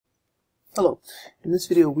Hello. In this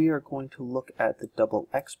video we are going to look at the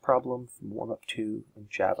doubleX problem from warmup 2 in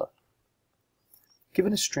Java.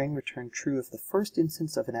 Given a string, return true if the first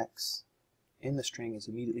instance of an x in the string is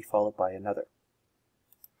immediately followed by another.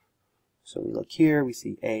 So we look here, we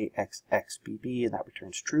see a, x, x, b, b, and that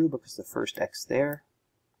returns true because the first x there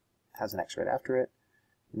has an x right after it.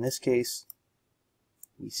 In this case,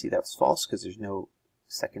 we see that's false because there's no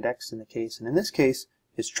second x in the case, and in this case,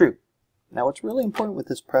 it's true. Now what's really important with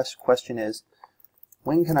this question is,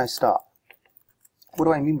 when can I stop? What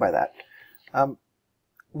do I mean by that?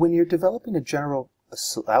 When you're developing a general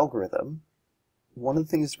algorithm, one of the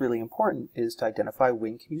things that's really important is to identify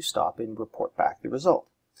when can you stop and report back the result.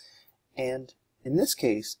 And in this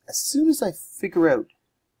case, as soon as I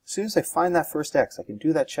find that first x, I can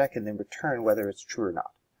do that check and then return whether it's true or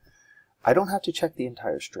not. I don't have to check the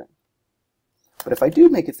entire string. But if I do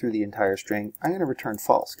make it through the entire string, I'm going to return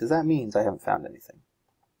false, because that means I haven't found anything.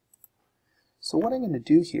 So what I'm going to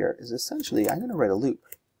do here is essentially I'm going to write a loop.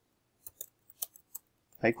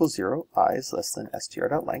 I equals 0, I is less than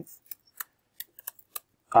str.length,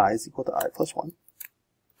 I is equal to I plus 1.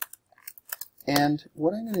 And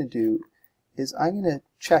what I'm going to do is I'm going to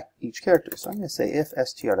check each character. So I'm going to say if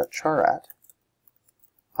str.charat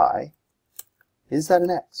I, is that an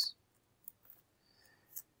x?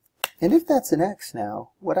 And if that's an x now,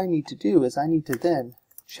 what I need to do is I need to then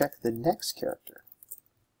check the next character.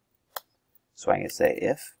 So I'm going to say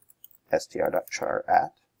if str.char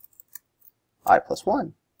at I plus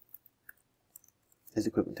 1 is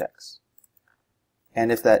equivalent to x.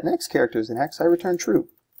 And if that next character is an x, I return true.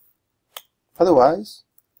 Otherwise,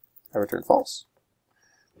 I return false.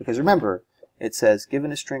 Because remember, it says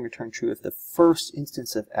given a string, return true if the first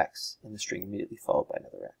instance of x in the string immediately followed by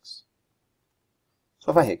another x. So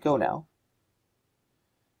if I hit go now,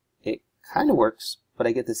 it kind of works, but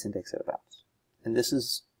I get this index out of bounds. And this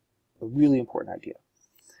is a really important idea.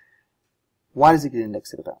 Why does it get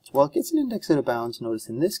indexed out of bounds? Well, it gets an index out of bounds, notice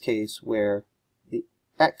in this case, where the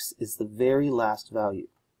x is the very last value.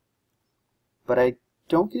 But I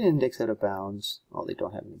don't get an index out of bounds. Well, they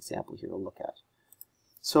don't have an example here to look at.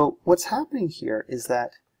 So what's happening here is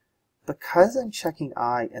that because I'm checking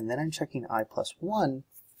I and then I'm checking I plus 1,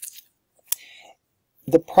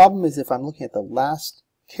 the problem is if I'm looking at the last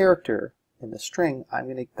character in the string,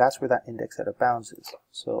 that's where that index out of bounds is.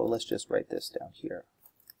 So let's just write this down here.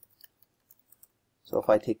 So if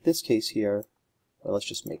I take this case here, or let's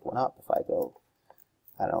just make one up. If I go,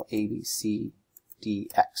 I don't know, A, B, C, D,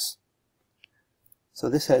 X. So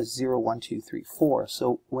this has 0, 1, 2, 3, 4.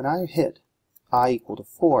 So when I hit I equal to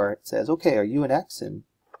 4, it says, okay, are you an X? And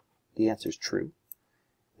the answer is true.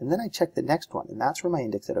 And then I check the next one, and that's where my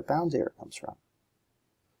index out of bounds error comes from.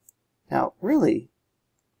 Now, really,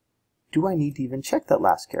 do I need to even check that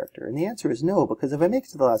last character? And the answer is no, because if I make it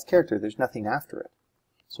to the last character, there's nothing after it.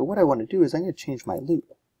 So what I want to do is I'm going to change my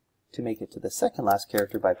loop to make it to the second last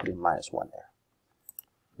character by putting -1 there.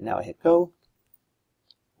 And now I hit go,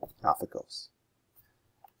 off it goes.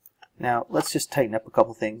 Now, let's just tighten up a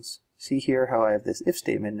couple things. See here how I have this if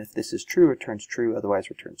statement. If this is true, it returns true, otherwise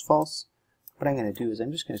returns false. What I'm going to do is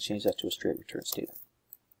I'm just going to change that to a straight return statement.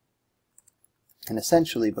 And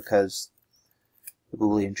essentially, because the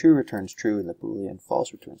Boolean true returns true and the Boolean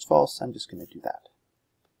false returns false, I'm just going to do that.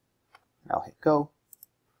 And I'll hit go.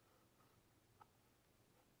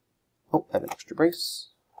 Oh, I have an extra brace.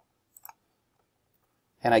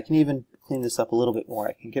 And I can even clean this up a little bit more.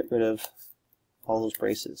 I can get rid of all those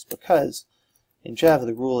braces, because in Java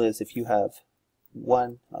the rule is if you have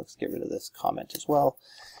I'll just get rid of this comment as well,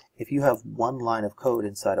 if you have one line of code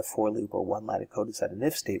inside a for loop or one line of code inside an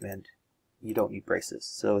if statement, you don't need braces.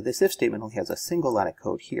 So this if statement only has a single line of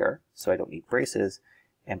code here, so I don't need braces,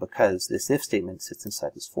 and because this if statement sits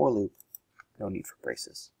inside this for loop, no need for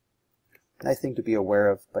braces. Nice thing to be aware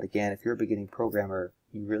of, but again, if you're a beginning programmer,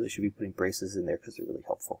 you really should be putting braces in there because they're really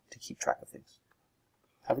helpful to keep track of things.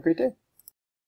 Have a great day.